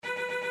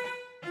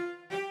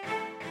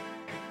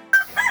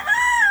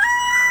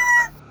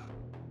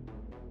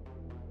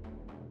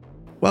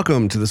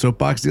Welcome to the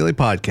Soapbox Daily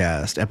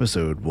Podcast,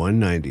 episode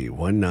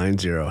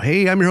 190.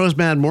 Hey, I'm your host,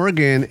 Mad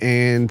Morgan,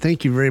 and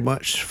thank you very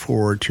much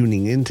for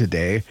tuning in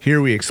today.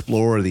 Here we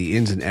explore the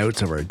ins and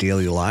outs of our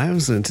daily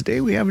lives, and today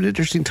we have an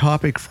interesting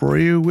topic for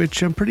you,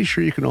 which I'm pretty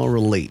sure you can all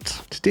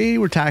relate. Today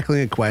we're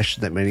tackling a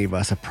question that many of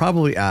us have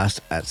probably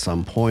asked at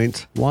some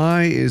point.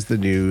 Why is the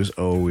news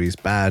always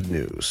bad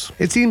news?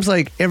 It seems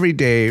like every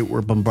day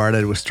we're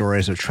bombarded with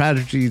stories of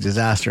tragedy,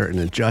 disaster, and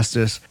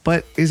injustice,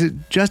 but is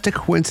it just a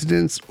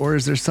coincidence, or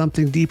is there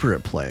something deeper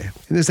at play?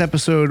 In this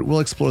episode, we'll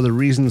explore the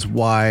reasons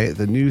why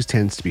the news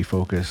tends to be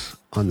focused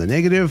on the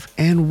negative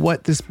and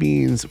what this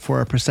means for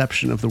our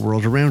perception of the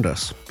world around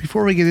us.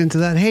 Before we get into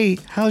that, hey,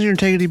 how's your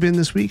integrity been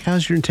this week?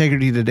 How's your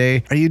integrity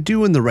today? Are you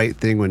doing the right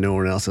thing when no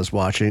one else is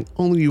watching?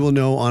 Only you will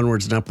know,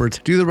 onwards and upwards.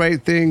 Do the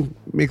right thing,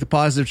 make the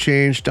positive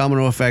change.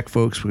 Domino effect,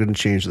 folks. We're going to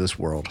change this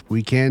world.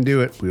 We can do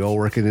it. We all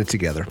work in it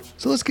together.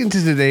 So let's get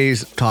into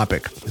today's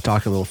topic and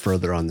talk a little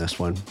further on this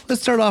one.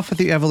 Let's start off with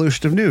the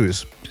evolution of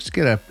news. Just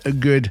get a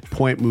good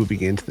point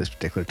moving into this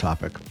particular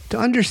topic. To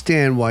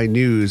understand why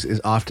news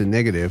is often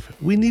negative,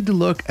 we need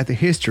to look at the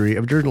history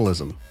of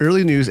journalism.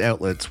 Early news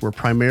outlets were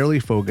primarily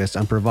focused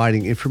on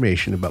providing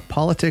information about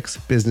politics,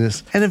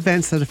 business, and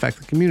events that affect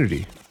the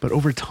community. But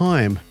over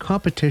time,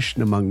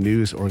 competition among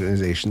news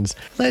organizations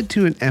led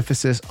to an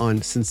emphasis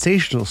on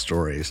sensational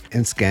stories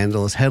and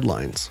scandalous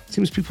headlines. It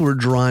seems people were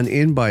drawn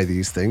in by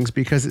these things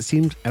because it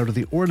seemed out of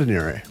the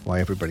ordinary, while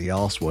everybody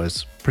else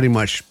was pretty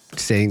much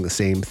saying the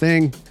same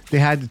thing. They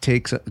had to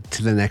take it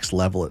to the next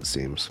level, it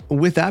seems.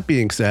 With that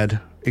being said,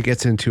 it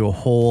gets into a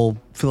whole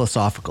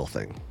philosophical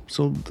thing.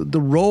 So the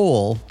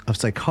role of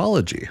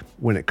psychology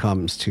when it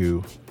comes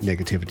to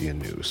negativity in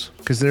news,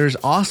 because there's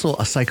also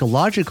a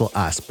psychological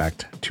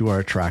aspect to our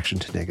attraction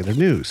to negative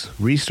news.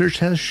 Research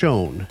has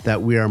shown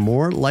that we are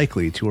more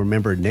likely to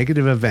remember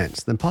negative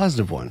events than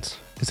positive ones.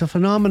 It's a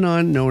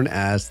phenomenon known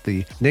as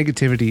the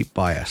negativity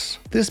bias.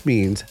 This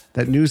means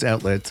that news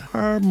outlets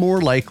are more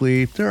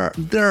likely,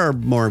 they're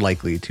more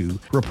likely to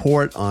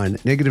report on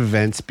negative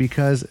events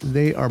because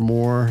they are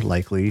more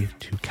likely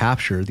to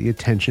capture the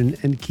attention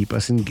and keep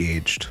us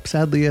engaged.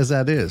 Sadly as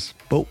that is.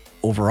 But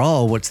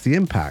overall, what's the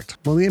impact?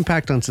 Well, the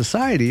impact on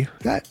society,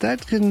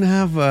 that can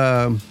have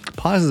a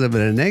positive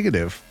and a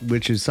negative,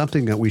 which is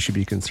something that we should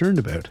be concerned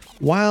about.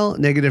 While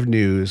negative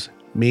news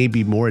may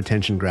be more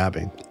attention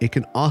grabbing, it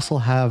can also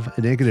have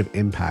a negative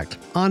impact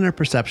on our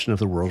perception of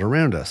the world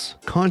around us.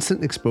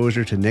 Constant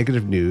exposure to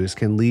negative news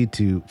can lead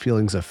to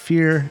feelings of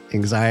fear,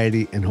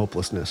 anxiety, and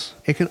hopelessness.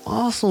 It can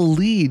also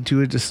lead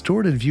to a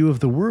distorted view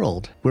of the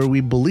world, where we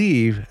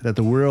believe that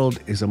the world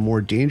is a more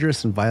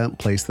dangerous and violent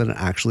place than it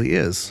actually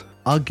is.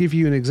 I'll give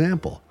you an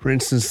example. For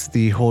instance,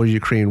 the whole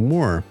Ukraine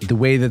war. The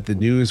way that the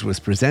news was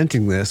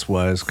presenting this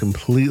was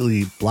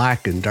completely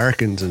black and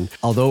darkened, and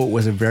although it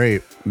was a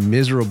very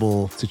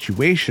miserable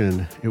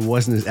situation, it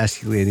wasn't as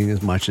escalating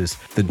as much as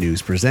the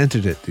news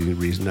presented it. The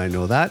reason I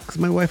know that, because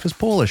my wife is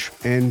Polish,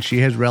 and she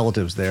has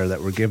relatives there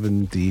that were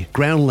given the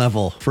ground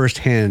level,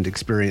 first-hand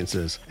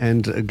experiences,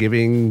 and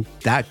giving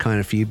that kind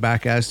of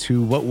feedback as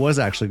to what was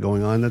actually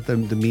going on that the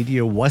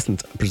media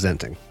wasn't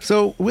presenting.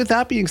 So with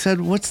that being said,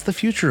 what's the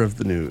future of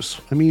the news?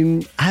 I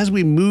mean, as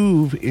we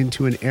move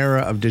into an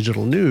era of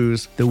digital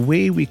news, the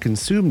way we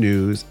consume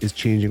news is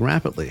changing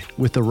rapidly.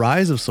 With the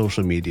rise of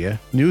social media,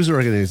 news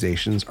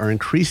organizations are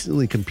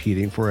increasingly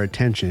competing for our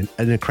attention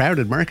in a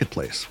crowded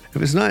marketplace.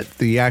 If it's not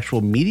the actual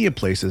media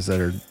places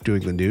that are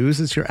doing the news,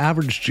 it's your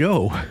average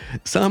Joe.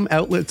 Some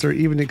outlets are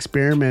even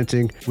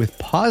experimenting with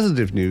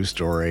positive news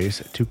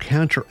stories to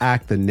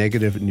counteract the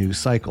negative news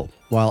cycle,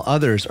 while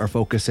others are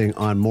focusing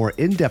on more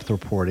in-depth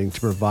reporting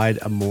to provide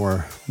a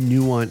more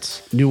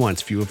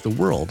nuanced view of the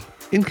world.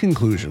 In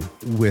conclusion,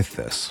 with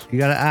this, you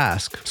gotta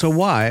ask, so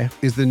why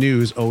is the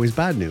news always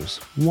bad news?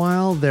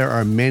 While there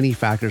are many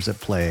factors at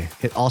play,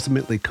 it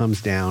ultimately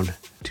comes down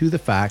to the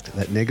fact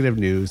that negative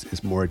news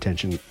is more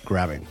attention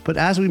grabbing. But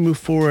as we move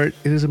forward,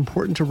 it is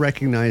important to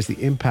recognize the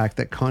impact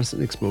that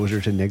constant exposure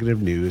to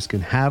negative news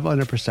can have on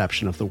our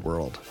perception of the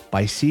world.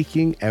 By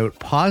seeking out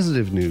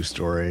positive news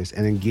stories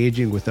and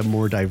engaging with a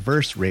more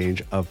diverse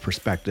range of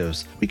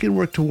perspectives, we can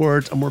work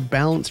towards a more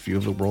balanced view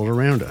of the world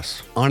around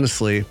us.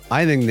 Honestly,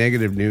 I think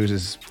negative news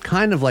is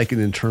kind of like an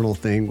internal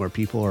thing where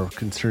people are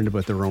concerned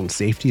about their own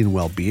safety and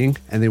well-being,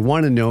 and they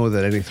want to know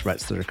that any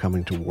threats that are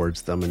coming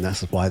towards them, and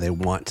that's why they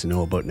want to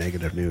know about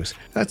negative news.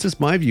 That's just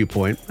my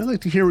viewpoint. I'd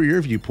like to hear what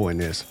your viewpoint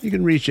is. You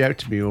can reach out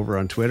to me over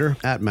on Twitter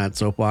at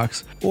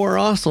MadSoapbox, or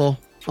also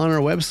on our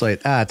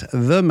website at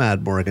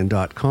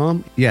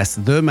themadmorgan.com. Yes,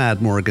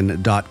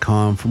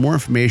 themadmorgan.com for more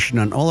information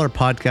on all our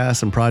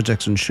podcasts and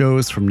projects and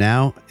shows from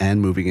now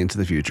and moving into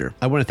the future.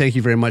 I want to thank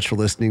you very much for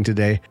listening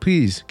today.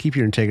 Please keep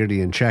your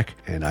integrity in check,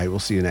 and I will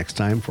see you next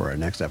time for our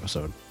next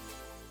episode.